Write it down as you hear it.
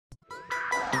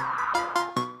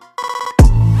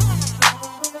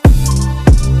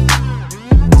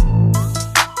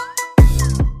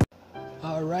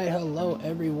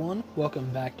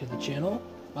welcome back to the channel.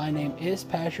 My name is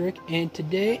Patrick, and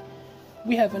today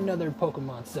we have another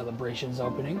Pokemon Celebrations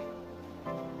opening.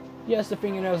 Yes, the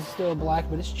fingernails is still black,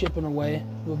 but it's chipping away.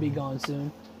 We'll be gone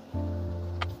soon.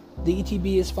 The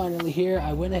ETB is finally here.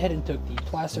 I went ahead and took the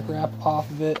plastic wrap off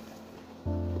of it,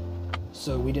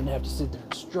 so we didn't have to sit there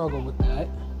and struggle with that.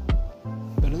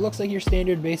 But it looks like your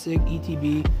standard basic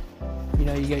ETB. You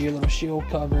know, you got your little shield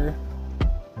cover.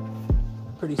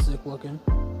 Pretty sick looking.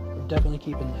 We're definitely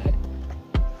keeping that.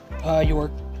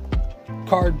 Your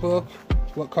card book,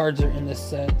 what cards are in the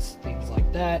sets, things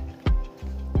like that.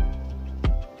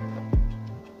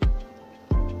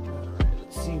 Alright,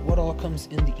 let's see what all comes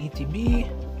in the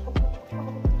ETB.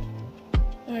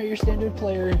 Alright, your standard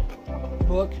player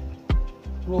book,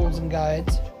 rules and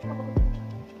guides.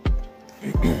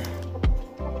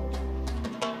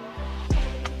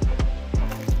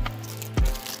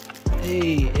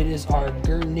 Hey, it is our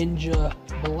Greninja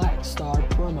Black Star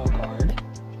promo card.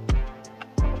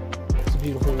 It's a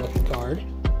beautiful looking card.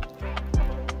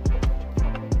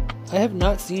 I have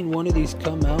not seen one of these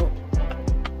come out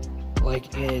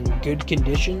like in good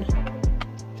condition.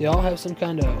 They all have some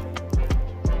kind of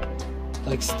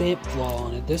like stamp flaw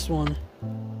on it. This one,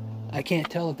 I can't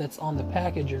tell if that's on the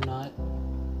package or not.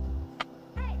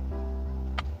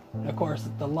 Of course,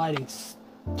 the lighting's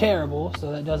terrible,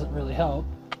 so that doesn't really help.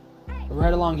 But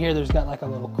right along here, there's got like a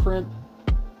little crimp.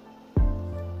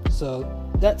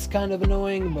 So that's kind of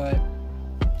annoying, but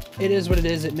it is what it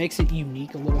is. It makes it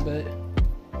unique a little bit.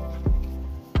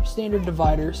 Standard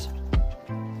dividers.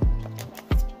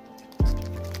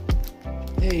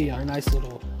 Hey, our nice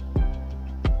little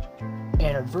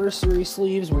anniversary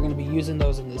sleeves. We're going to be using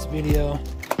those in this video.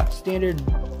 Standard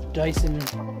Dyson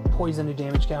poison and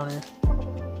damage counter.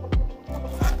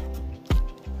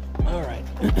 Alright.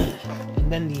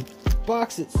 And then the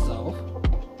box itself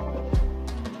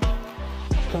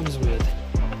comes with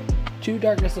 2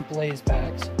 Darkness Ablaze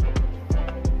packs,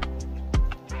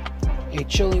 a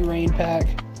Chilling Rain pack.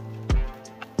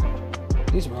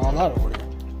 These were all out of order.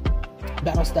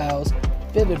 Battle Styles,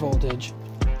 Vivid Voltage,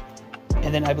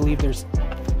 and then I believe there's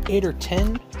 8 or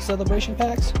 10 celebration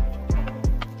packs.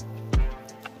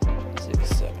 6,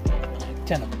 7, 8, 9,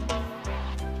 10 of them.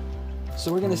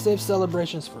 So we're going to save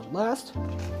celebrations for last.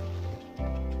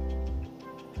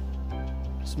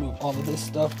 Let's move all of this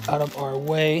stuff out of our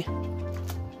way.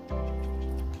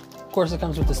 Of course, it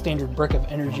comes with the standard brick of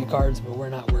energy cards, but we're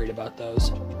not worried about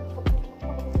those.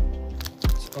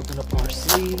 Let's open up our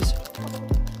sleeves.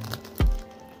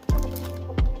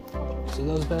 So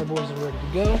those bad boys are ready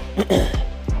to go.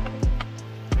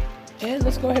 And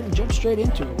let's go ahead and jump straight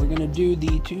into it. We're going to do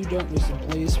the 2 Darkness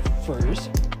Ablaze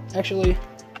first. Actually,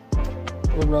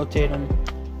 we'll rotate them.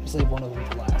 Save one of them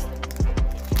for last.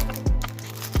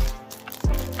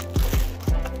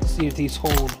 See if these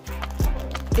hold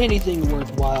anything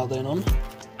worthwhile in them.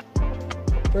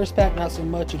 First pack, not so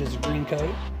much. It is a green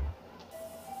code.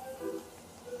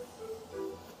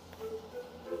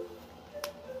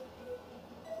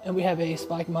 And we have a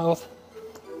Spike Mouth,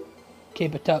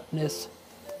 Kabutops,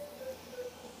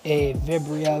 a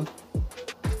Vibria,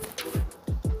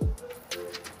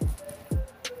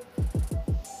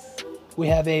 we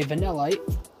have a Vanillite,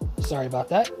 sorry about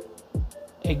that,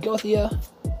 a Gothia,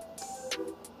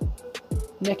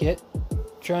 Nickit,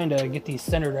 trying to get these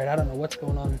centered right. I don't know what's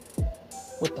going on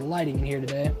with the lighting in here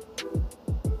today.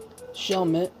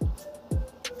 Shelmet.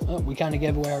 Oh, we kind of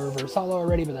gave away our reverse hollow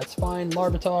already, but that's fine.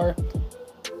 Larvitar,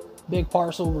 Big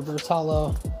Parcel, reverse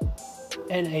hollow,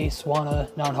 and a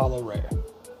Swanna non-hollow rare.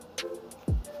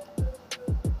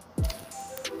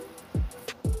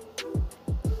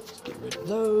 Let's get rid of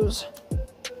those.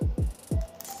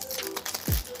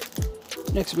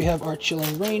 Next we have our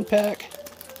Chilling Rain pack.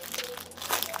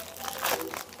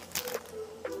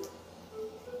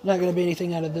 Not going to be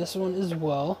anything out of this one as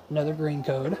well. Another green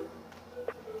code.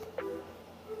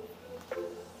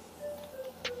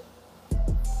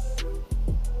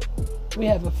 We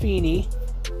have a Feeny,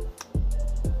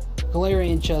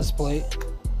 Galarian Chestplate,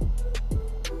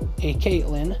 a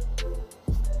Caitlyn,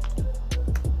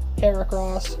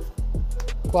 Heracross,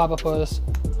 Clobbopus,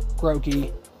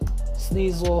 Grookey,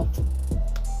 Sneasel,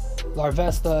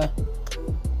 Larvesta,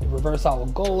 a Reverse Hollow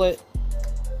Golett,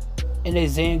 and a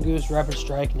Zangoose Rapid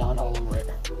Strike non-hollow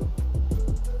rare.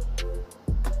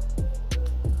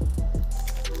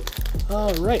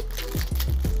 Alright,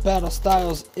 Battle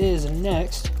Styles is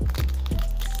next.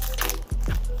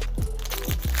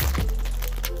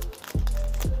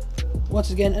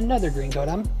 Once again, another green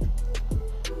code.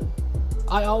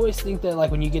 I always think that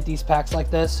like when you get these packs like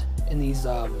this, in these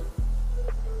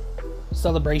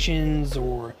celebrations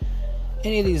or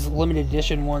any of these limited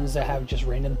edition ones that have just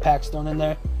random packs thrown in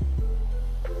there,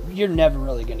 you're never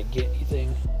really going to get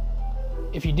anything.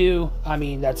 If you do, I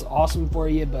mean, that's awesome for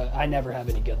you, but I never have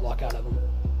any good luck out of them,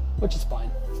 which is fine.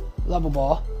 Level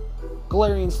Ball,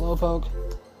 Galarian Slowpoke,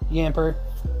 Yamper,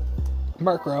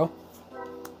 Murkrow,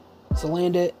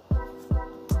 Salandit,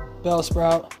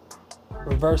 Bellsprout,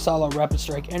 Reverse Holo Rapid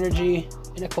Strike Energy,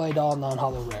 and a Claydol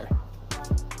non-holo rare.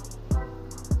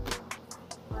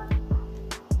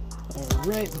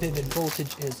 Alright, Vivid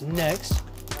Voltage is next.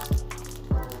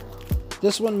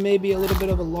 This one may be a little bit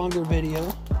of a longer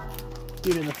video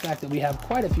due to the fact that we have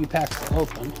quite a few packs to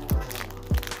open.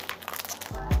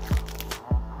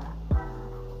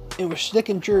 And we're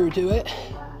sticking true to it.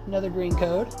 Another green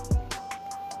code.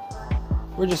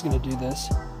 We're just going to do this.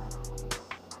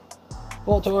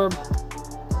 Voltorb,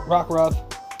 Rockruff,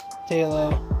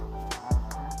 Tailo,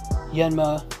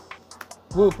 Yenma,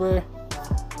 Wooper.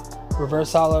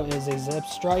 Reverse Holo is a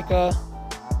Zebstrika.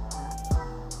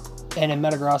 And a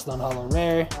Metagross non-holo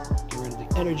rare. Get rid of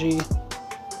the energy.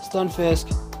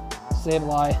 Stunfisk,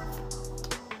 Sableye,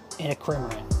 and a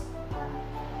Crimmeran.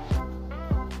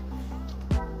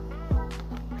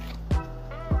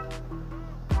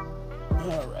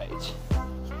 Alright.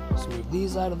 Let's move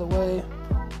these out of the way.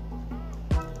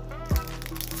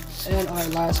 And our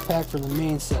last pack for the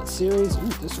main set series. Ooh,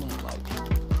 this one I like.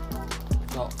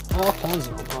 Got all kinds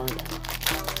of them.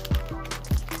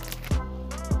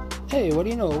 Hey, what do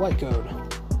you know, a white code?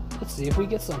 Let's see if we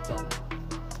get something.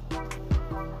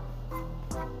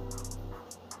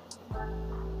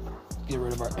 Get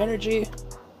rid of our energy.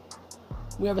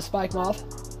 We have a Spike Moth,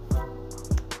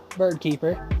 Bird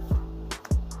Keeper,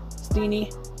 Steenie,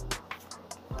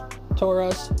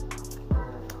 Tauros,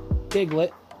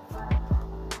 Diglett,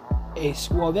 a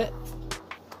Squavit,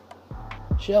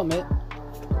 Shelmet,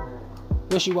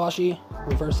 Wishy-Washy,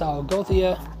 Reverse Holo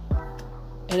Gothia,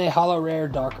 and a holo rare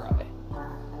Darkrai.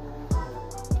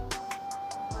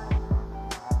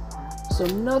 So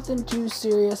nothing too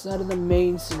serious out of the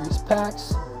main series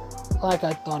packs, like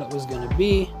I thought it was going to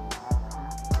be,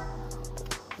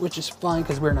 which is fine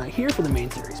because we're not here for the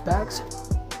main series packs.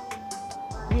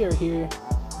 We are here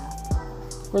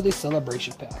for the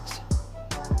celebration packs.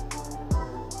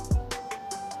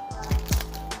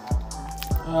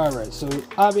 Alright, so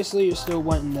obviously you're still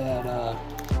wanting that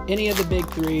any of the big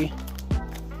three.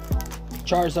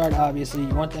 Charizard, obviously,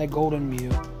 you want that Golden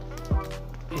Mew,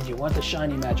 and you want the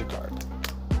shiny Magikarp.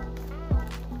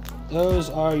 Those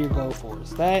are your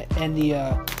go-fors. That and the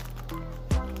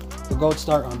Gold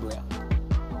Star Umbreon.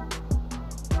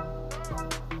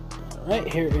 Alright,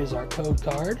 here is our code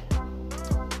card.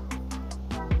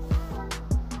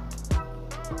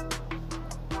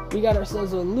 We got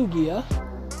ourselves a Lugia,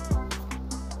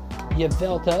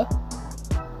 Yveltal,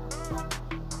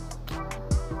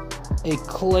 a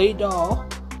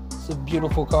Claydol, it's a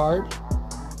beautiful card,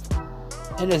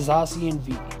 and a Zacian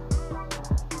V.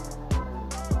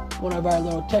 One of our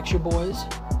little texture boys.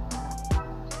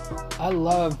 I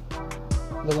love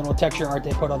the little texture art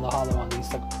they put on the holo on these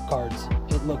cards.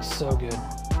 It looks so good.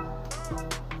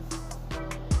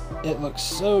 It looks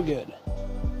so good.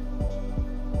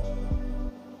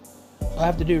 I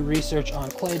have to do research on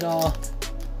Claydol.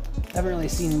 Haven't really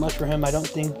seen much for him. I don't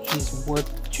think he's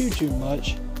worth too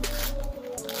much.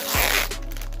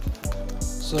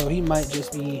 So he might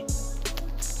just be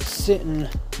sitting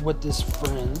with his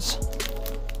friends.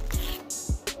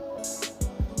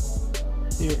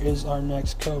 Here is our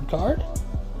next code card.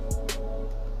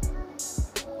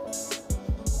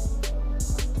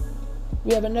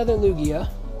 We have another Lugia.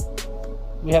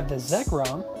 We have the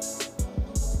Zekrom.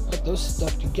 Put those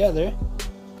stuff together.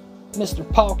 Mr.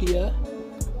 Palkia.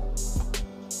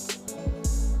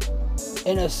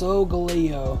 And a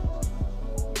Solgaleo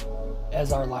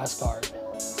as our last card.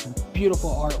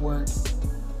 Beautiful artwork.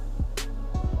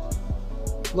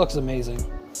 Looks amazing,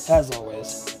 as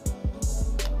always.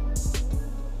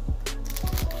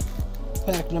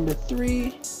 Pack number 3.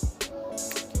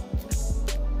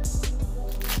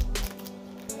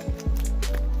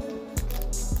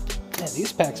 Man,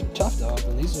 these packs are tough to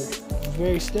open. These are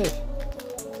very stiff.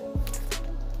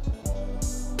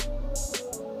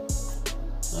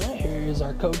 Alright, here is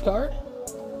our code card.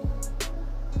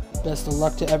 Best of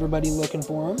luck to everybody looking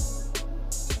for them.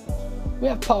 We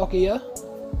have Palkia.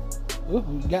 Ooh,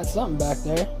 we got something back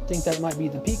there. Think that might be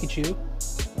the Pikachu.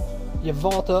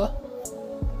 Yveltal.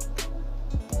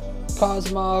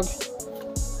 Cosmog.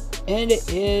 And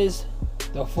it is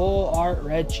the full art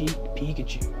red cheek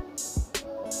Pikachu.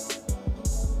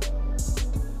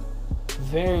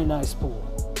 Very nice pull.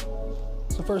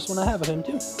 It's the first one I have of him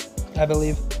too, I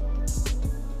believe.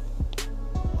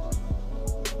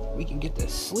 we can get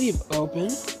this sleeve open.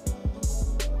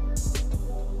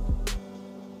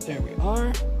 There we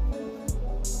are.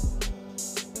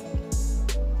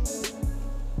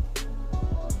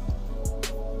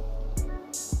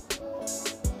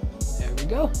 There we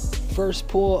go. First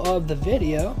pull of the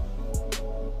video.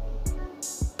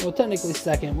 Well, technically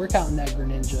second. We're counting that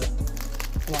Greninja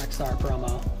Black Star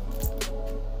promo.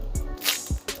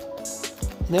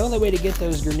 And the only way to get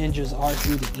those Greninjas are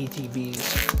through the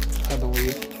ETBs, I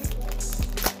believe.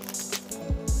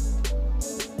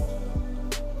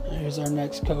 Here's our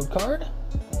next code card.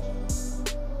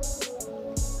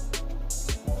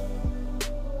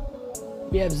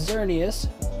 We have Xerneas,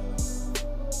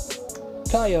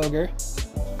 Kyogre,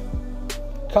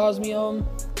 Cosmium,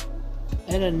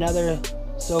 and another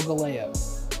Solgaleo.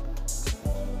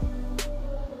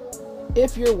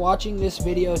 If you're watching this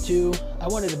video too, I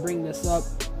wanted to bring this up.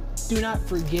 Do not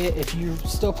forget, if you're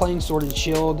still playing Sword and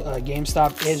Shield,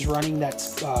 GameStop is running that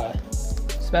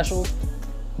special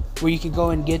where you can go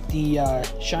and get the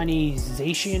shiny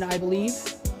Zacian, I believe.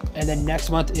 And then next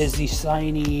month is the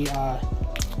shiny,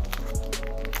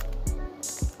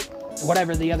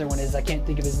 whatever the other one is. I can't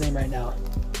think of his name right now.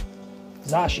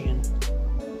 Zacian.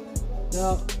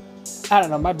 No, I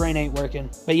don't know. My brain ain't working.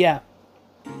 But yeah,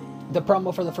 the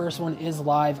promo for the first one is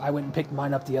live. I went and picked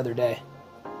mine up the other day.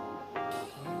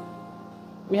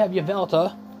 We have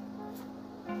Yveltal,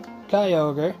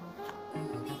 Kyogre,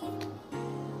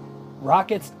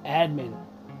 Rocket's Admin.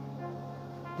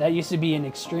 That used to be an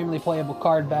extremely playable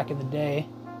card back in the day.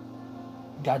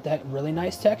 Got that really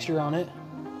nice texture on it.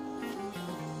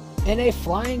 And a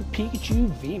Flying Pikachu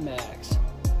VMAX.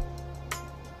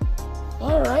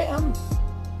 Alright,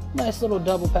 nice little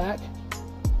double pack.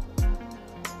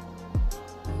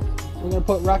 We're going to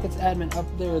put Rocket's Admin up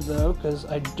there though, because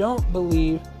I don't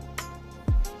believe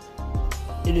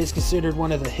it is considered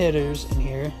one of the hitters in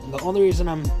here. And the only reason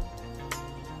I'm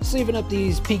sleeving up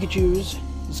these Pikachus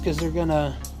is because they're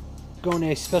gonna go in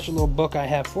a special little book I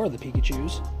have for the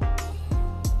Pikachus.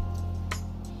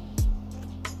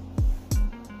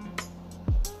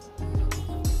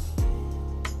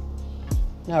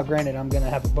 Now granted, I'm gonna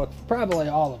have a book for probably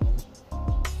all of them,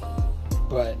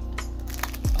 but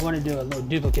I want to do a little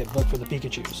duplicate book for the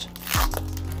Pikachus.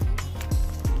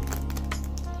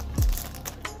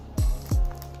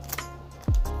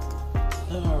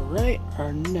 Alright,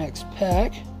 our next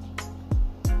pack.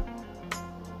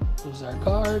 Here's our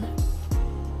card.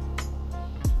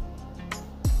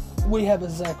 We have a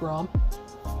Zekrom,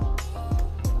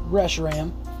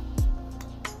 Reshiram,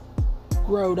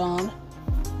 Groudon,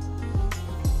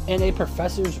 and a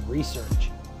Professor's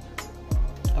Research.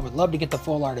 I would love to get the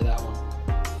full art of that one.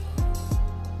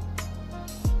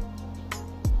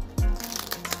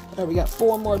 Alright, we got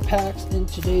 4 more packs in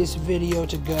today's video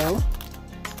to go.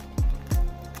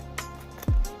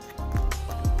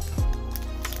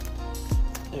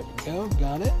 There we go,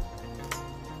 got it.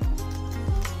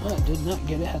 Oh, I did not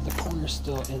get it, had the corner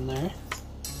still in there.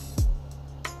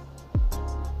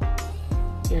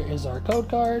 Here is our code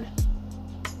card.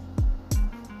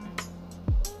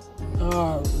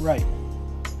 Alright.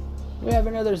 We have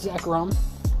another Zekrom,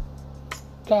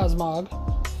 Cosmog,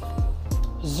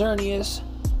 Xerneas,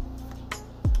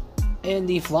 and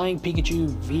the Flying Pikachu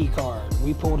V card.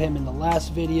 We pulled him in the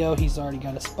last video. He's already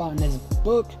got a spot in his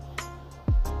book.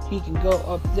 He can go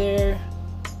up there.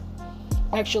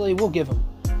 Actually, we'll give him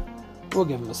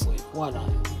a sleeve. Why not?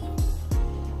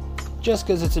 Just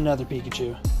because it's another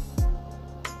Pikachu.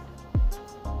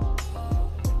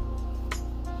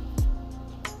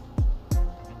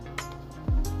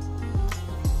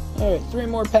 Alright, 3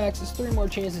 more packs. It's 3 more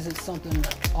chances at something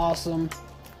awesome.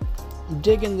 I'm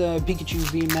digging the Pikachu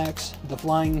VMAX, the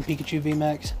Flying Pikachu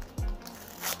VMAX.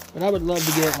 But I would love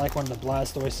to get like one of the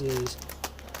Blastoises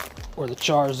or the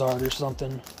Charizard or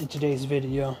something in today's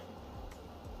video.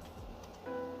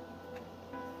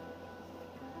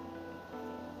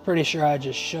 Pretty sure I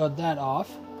just showed that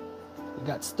off. We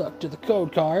got stuck to the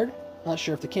code card. Not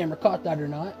sure if the camera caught that or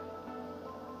not.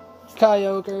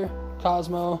 Kyogre,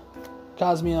 Cosmo,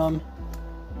 Cosmium,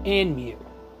 and Mew.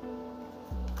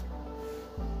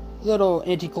 Little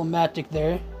anticlimactic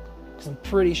there, because I'm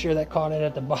pretty sure that caught it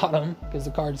at the bottom because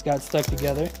the cards got stuck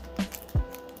together.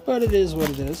 But it is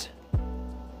what it is.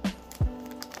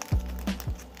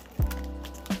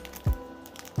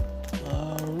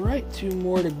 Alright, 2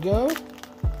 more to go.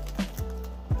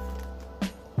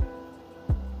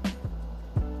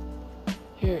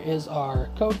 Here is our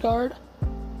code card.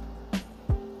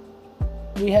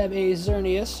 We have a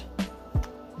Xerneas,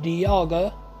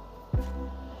 Dialga.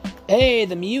 Hey,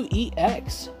 the Mew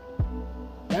EX.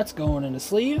 That's going in a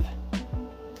sleeve.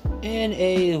 And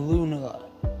a Luna.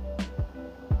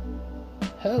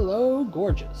 Hello,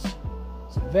 Gorgeous.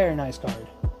 It's a very nice card.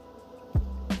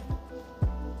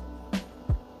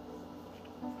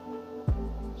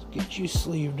 Let's get you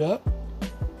sleeved up.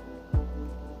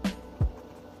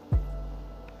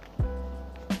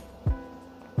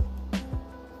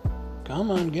 Come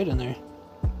on, get in there.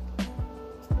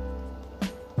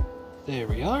 There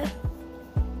we are.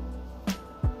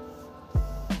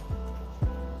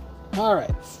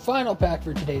 Alright, final pack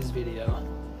for today's video.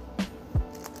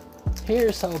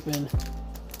 Here's hoping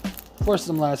for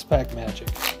some last pack magic.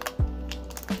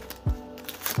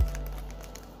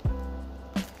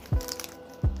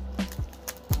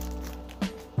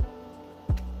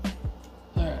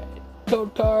 Alright,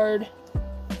 code card.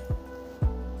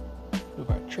 Move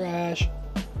our trash.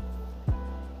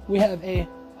 We have a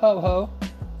Ho-Ho,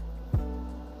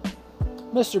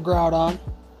 Mr. Groudon,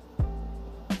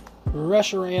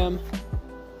 Reshiram,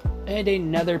 and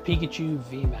another Pikachu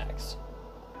VMAX.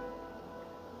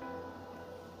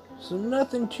 So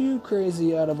nothing too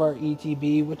crazy out of our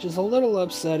ETB, which is a little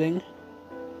upsetting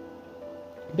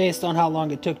based on how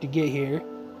long it took to get here.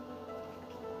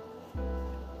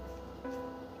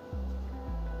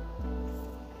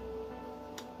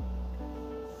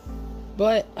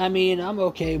 But I mean, I'm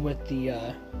okay with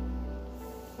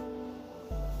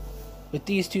with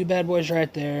these two bad boys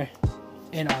right there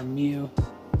and our Mew.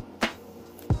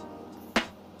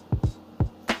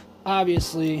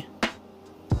 Obviously,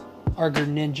 our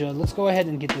Greninja. Let's go ahead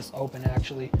and get this open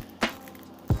actually,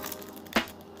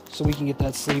 so we can get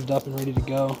that sleeved up and ready to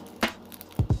go.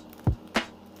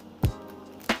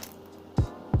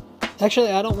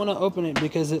 Actually, I don't want to open it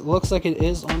because it looks like it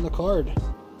is on the card.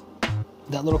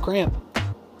 That little cramp.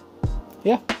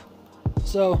 Yeah.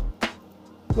 So,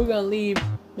 we're going to leave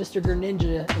Mr.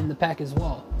 Greninja in the pack as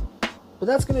well. But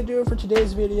that's going to do it for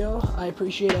today's video. I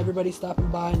appreciate everybody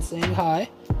stopping by and saying hi.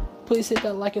 Please hit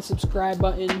that like and subscribe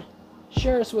button.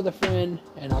 Share us with a friend.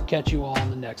 And I'll catch you all in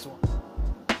the next one.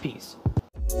 Peace.